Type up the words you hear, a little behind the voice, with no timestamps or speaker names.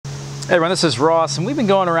Hey everyone, this is Ross, and we've been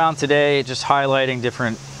going around today just highlighting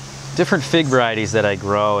different fig varieties that I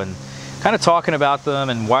grow and kind of talking about them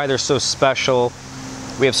and why they're so special.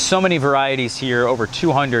 We have so many varieties here, over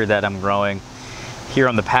 200 that I'm growing here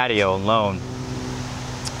on the patio alone.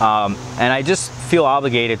 And I just feel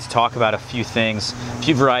obligated to talk about a few things, a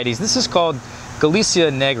few varieties. This is called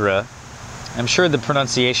Galicia Negra. I'm sure the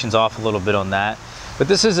pronunciation's off a little bit on that, but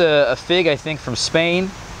this is a fig, I think, from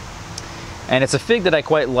Spain. And it's a fig that I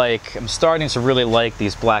quite like. I'm starting to really like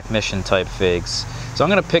these Black Mission type figs. So I'm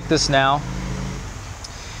gonna pick this now.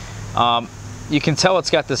 You can tell it's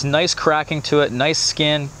got this nice cracking to it, nice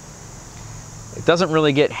skin. It doesn't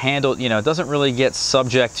really get handled, it doesn't really get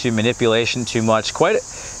subject to manipulation too much.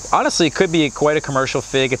 Honestly, it could be quite a commercial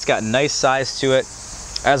fig. It's got nice size to it,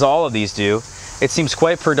 as all of these do. It seems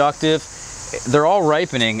quite productive. They're all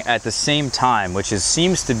ripening at the same time, which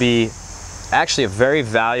seems to be actually a very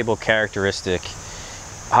valuable characteristic.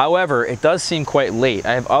 However, it does seem quite late.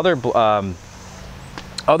 I have other Black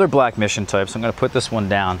Mission types. I'm going to put this one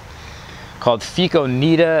down, called Fico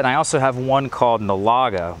Nita, and I also have one called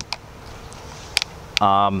Nalaga.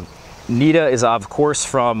 Nita is of course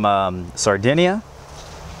from Sardinia,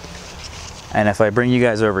 and if I bring you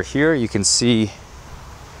guys over here, you can see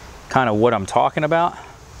kind of what I'm talking about.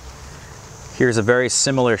 Here's a very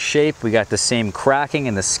similar shape. We got the same cracking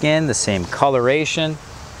in the skin, the same coloration.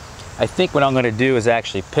 I think what I'm going to do is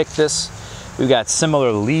actually pick this. We've got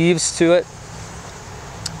similar leaves to it.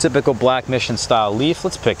 Typical Black Mission style leaf.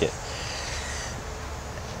 Let's pick it.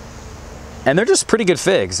 And they're just pretty good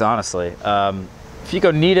figs, honestly.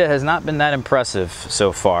 Fico Nita has not been that impressive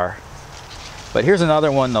so far. But here's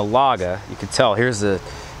another one, Nalaga. You can tell here's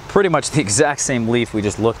pretty much the exact same leaf we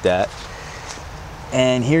just looked at.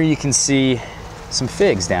 And here you can see some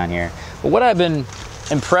figs down here. But what I've been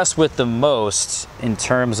impressed with the most in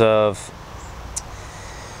terms of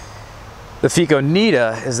the Fico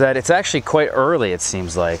Nita is that it's actually quite early, it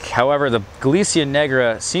seems like. However, the Galicia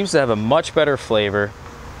Negra seems to have a much better flavor.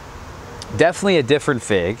 Definitely a different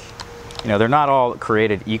fig. They're not all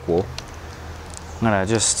created equal. I'm gonna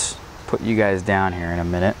just put you guys down here in a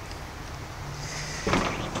minute.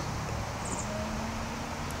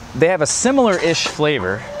 They have a similar-ish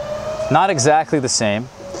flavor, not exactly the same,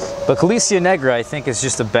 but Galicia Negra I think is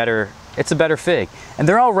just a better fig. And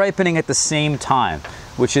they're all ripening at the same time,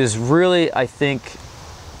 which is really, I think,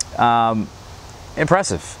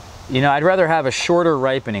 impressive. I'd rather have a shorter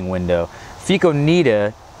ripening window. Fico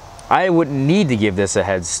Nita, I wouldn't need to give this a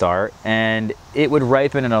head start, and it would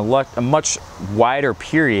ripen in a much wider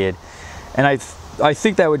period, and I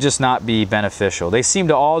think that would just not be beneficial. They seem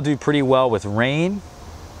to all do pretty well with rain.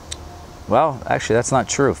 Well, actually, that's not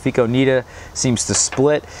true. Fico Nita seems to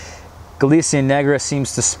split. Galicia Negra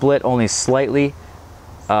seems to split only slightly.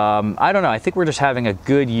 I don't know. I think we're just having a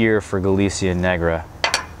good year for Galicia Negra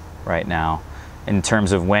right now in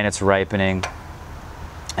terms of when it's ripening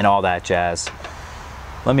and all that jazz.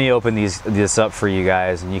 Let me open this up for you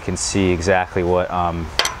guys, and you can see exactly what I'm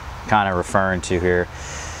kind of referring to here.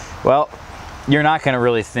 Well, you're not going to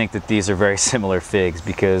really think that these are very similar figs,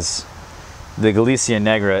 because the Galicia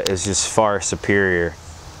Negra is just far superior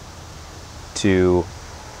to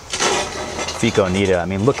Fico Nita. I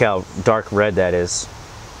mean, look how dark red that is.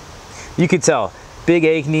 You can tell, big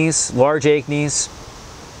acnes, large acnes,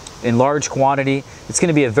 in large quantity. It's going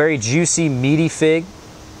to be a very juicy, meaty fig.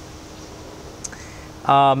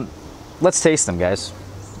 Let's taste them, guys.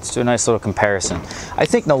 Let's do a nice little comparison. I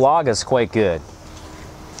think Nalaga is quite good.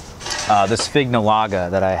 This fig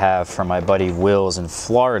Nalaga that I have from my buddy Will's in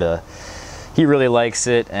Florida, he really likes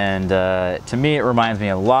it, and to me it reminds me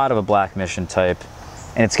a lot of a Black Mission type,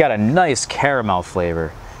 and it's got a nice caramel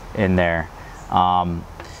flavor in there,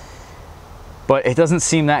 but it doesn't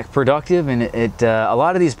seem that productive, and a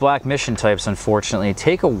lot of these Black Mission types, unfortunately,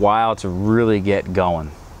 take a while to really get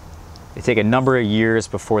going. They take a number of years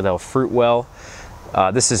before they'll fruit well.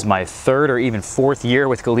 This is my third or even fourth year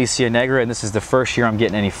with Galicia Negra, and this is the first year I'm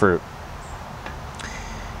getting any fruit.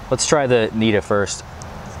 Let's try the Nita first.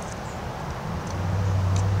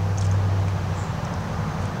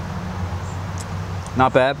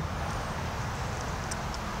 Not bad.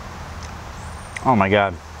 Oh my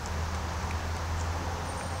God.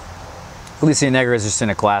 Galicia Negra is just in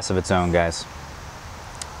a class of its own, guys.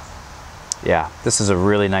 Yeah, this is a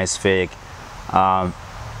really nice fig. I'm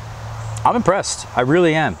impressed. I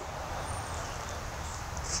really am.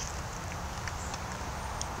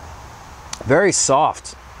 Very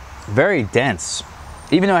soft, very dense.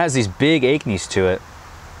 Even though it has these big acnes to it,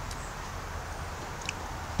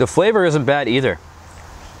 the flavor isn't bad either.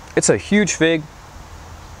 It's a huge fig.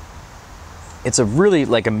 It's a really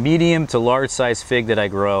like a medium to large size fig that I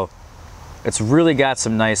grow. It's really got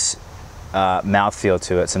some nice mouthfeel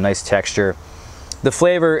to it, some nice texture. The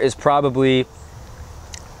flavor is probably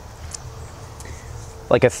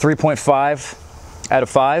like a 3.5 out of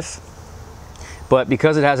 5. But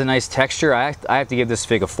because it has a nice texture, I have to give this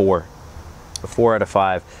fig a 4 out of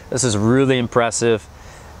 5. This is really impressive.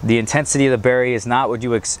 The intensity of the berry is not what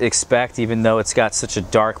you expect, even though it's got such a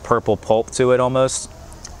dark purple pulp to it almost.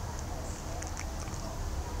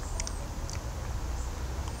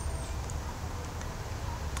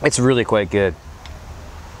 It's really quite good.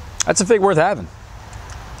 That's a fig worth having.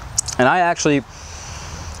 And I actually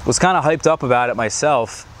was kind of hyped up about it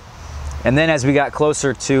myself. And then as we got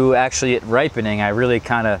closer to actually it ripening, I really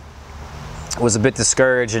kind of was a bit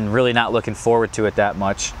discouraged and really not looking forward to it that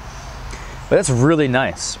much. But that's really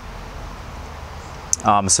nice.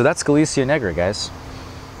 So that's Galicia Negra, guys.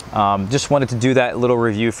 Just wanted to do that little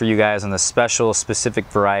review for you guys on the specific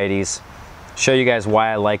varieties. Show you guys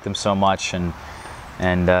why I like them so much. And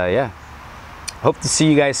yeah, hope to see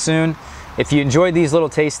you guys soon. If you enjoyed these little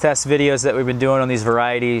taste test videos that we've been doing on these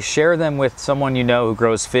varieties, share them with someone you know who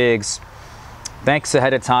grows figs. Thanks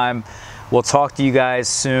ahead of time. We'll talk to you guys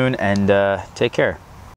soon, and take care.